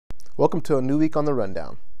Welcome to a new week on the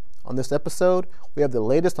Rundown. On this episode, we have the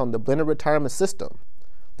latest on the blended retirement system.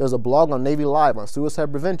 There's a blog on Navy Live on suicide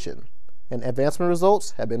prevention, and advancement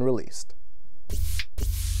results have been released.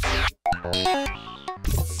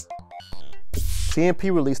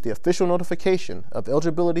 CNP released the official notification of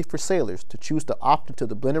eligibility for sailors to choose to opt into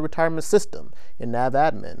the blended retirement system in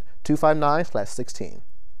NAVADMIN 259/16.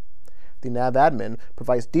 The NAVADMIN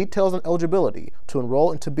provides details on eligibility to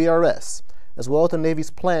enroll into BRS, as well as the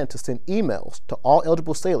Navy's plan to send emails to all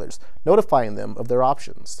eligible sailors notifying them of their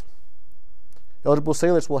options. Eligible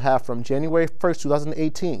sailors will have from January 1st,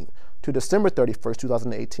 2018 to December 31st,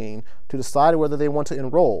 2018 to decide whether they want to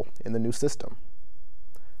enroll in the new system.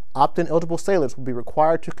 Opt-in eligible sailors will be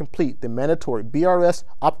required to complete the mandatory BRS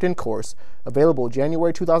opt-in course available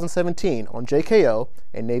January 2017 on JKO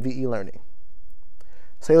and Navy eLearning.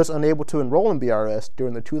 Sailors unable to enroll in BRS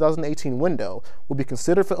during the 2018 window will be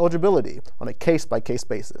considered for eligibility on a case-by-case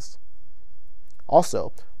basis.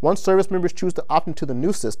 Also, once service members choose to opt into the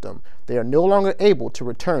new system, they are no longer able to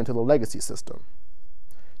return to the legacy system.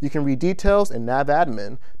 You can read details in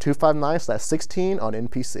NAVADMIN 259/16 on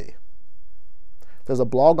NPC. There's a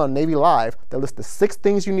blog on Navy Live that lists the 6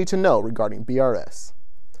 things you need to know regarding BRS.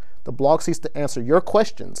 The blog seeks to answer your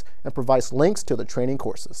questions and provides links to the training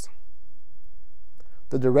courses.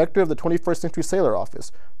 The director of the 21st Century Sailor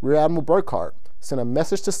Office, Rear Admiral Burkhart, sent a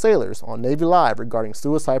message to sailors on Navy Live regarding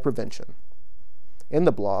suicide prevention. In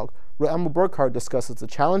the blog, Rear Admiral Burkhart discusses the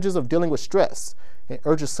challenges of dealing with stress and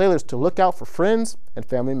urges sailors to look out for friends and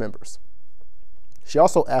family members. She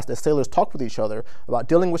also asked that sailors talk with each other about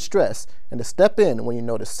dealing with stress and to step in when you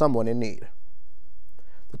notice someone in need.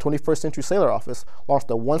 The 21st Century Sailor Office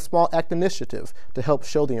launched a One Small Act initiative to help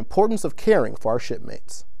show the importance of caring for our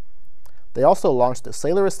shipmates. They also launched the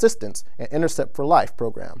Sailor Assistance and Intercept for Life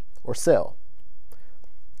program, or SAIL.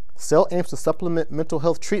 SAIL aims to supplement mental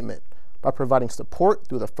health treatment by providing support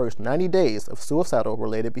through the first 90 days of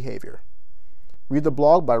suicidal-related behavior. Read the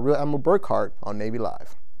blog by Rear Admiral Burkhart on Navy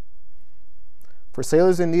Live. For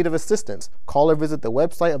sailors in need of assistance, call or visit the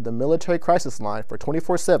website of the Military Crisis Line for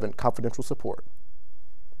 24/7 confidential support.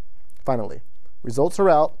 Finally, results are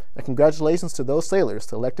out, and congratulations to those sailors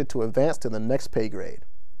selected to advance to the next pay grade.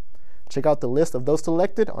 Check out the list of those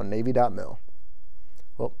selected on Navy.mil.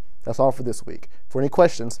 Well, that's all for this week. For any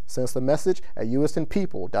questions, send us a message at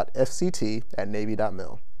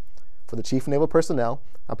usnpeople.fct@navy.mil. For the Chief of Naval Personnel,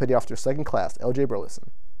 I'm Petty Officer 2nd Class L.J.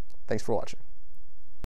 Burleson. Thanks for watching.